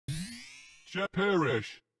shall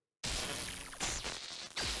perish.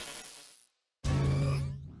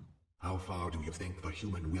 How far do you think the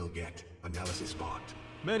human will get? Analysis bot.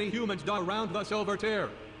 Many humans die around the Silver Tear.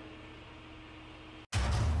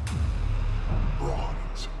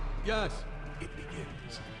 Bronze. Yes. It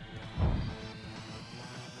begins.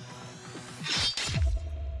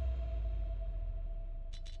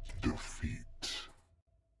 Defeat.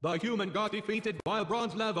 The human got defeated while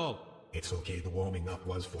bronze level. It's okay, the warming up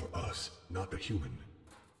was for us, not the human.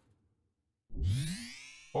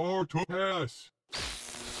 Or to pass.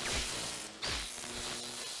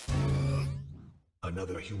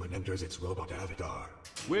 Another human enters its robot avatar.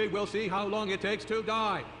 We will see how long it takes to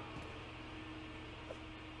die.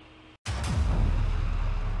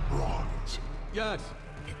 Bronze. Yes.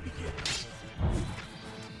 It begins.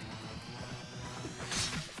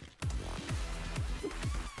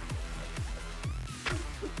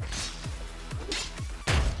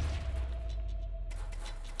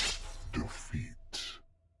 Defeat.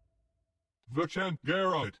 Vincent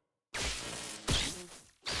Garrett.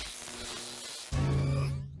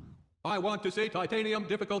 I want to see titanium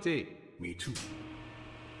difficulty. Me too.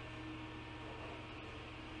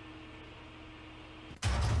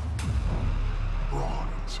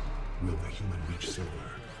 Bronze. Will the human reach silver?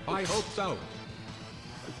 I hope so.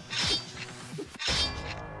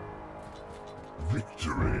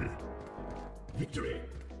 Victory. Victory.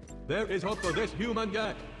 There is hope for this human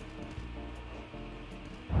yet.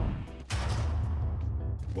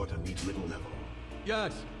 What a neat little level.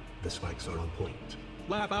 Yes. The spikes are on point.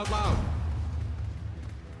 Laugh out loud.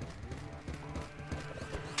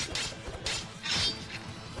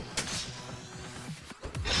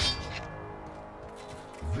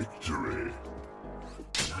 Victory.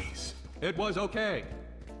 Nice. It was okay.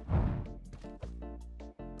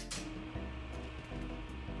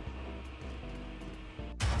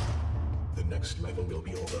 The next level will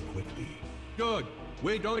be over quickly. Good.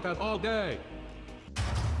 We don't have all day.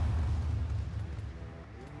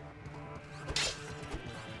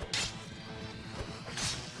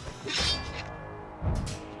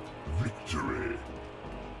 Victory.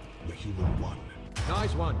 The human won.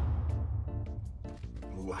 Nice one.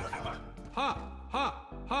 Muhaha. Ha! Ha!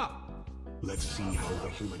 Ha! Let's see how the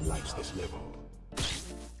human likes this level.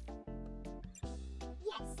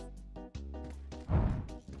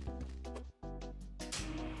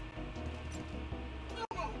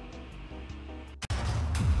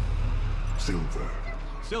 Silver.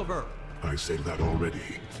 Silver. I said that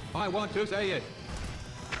already. I want to say it.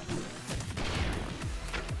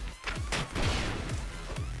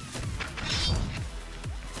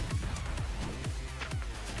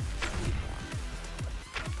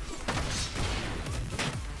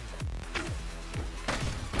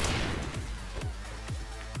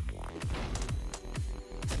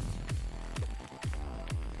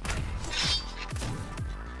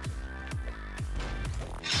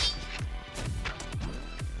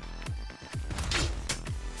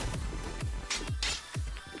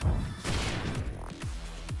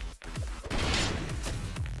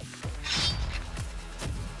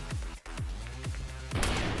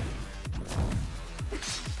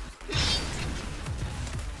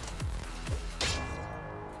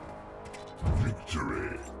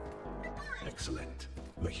 Victory. Excellent.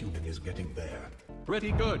 The human is getting there.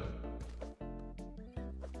 Pretty good.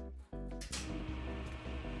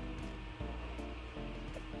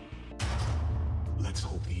 Let's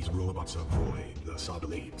hope these robots avoid the saw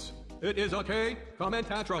blades. It is okay.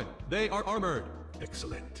 Commentatron. They are armored.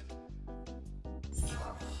 Excellent.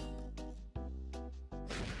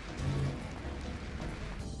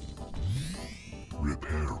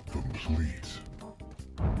 Repair complete.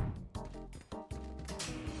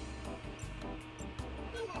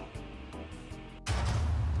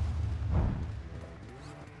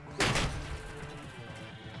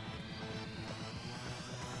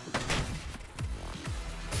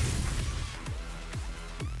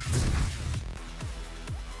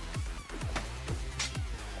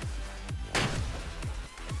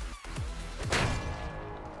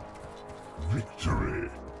 Victory.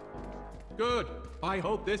 Good. I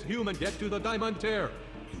hope this human gets to the Diamond Tear.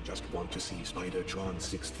 You just want to see Spidertron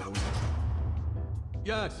 6000.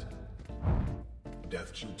 Yes.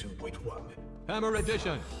 Death Q 2.1. Hammer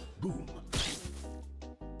Edition. Boom.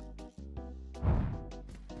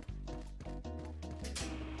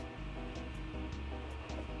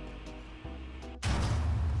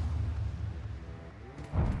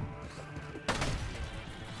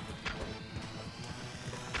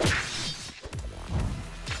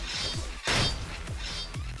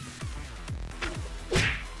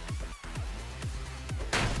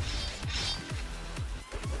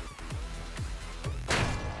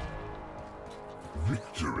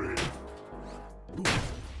 Victory.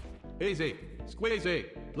 Easy. Squeezy.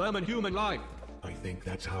 Lemon human life. I think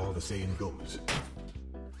that's how the saying goes.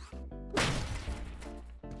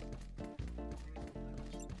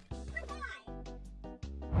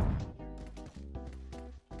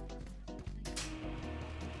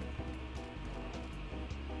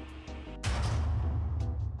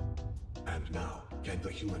 And now, can the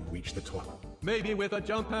human reach the top? Maybe with a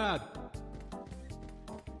jump pad.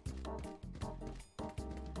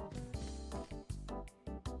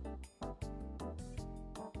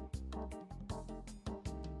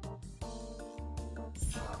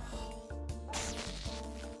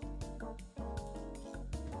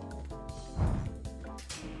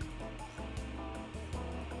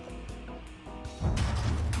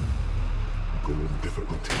 Goal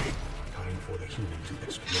difficulty. Time for the human to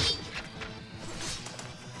explode.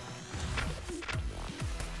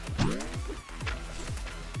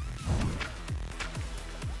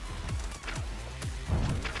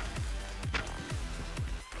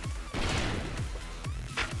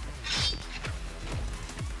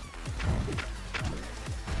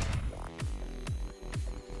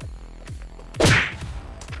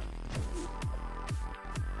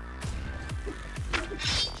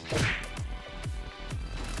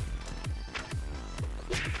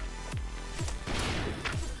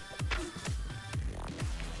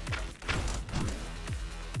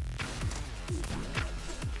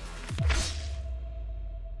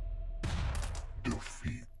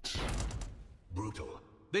 Defeat. Brutal.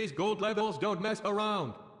 These gold levels don't mess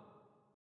around.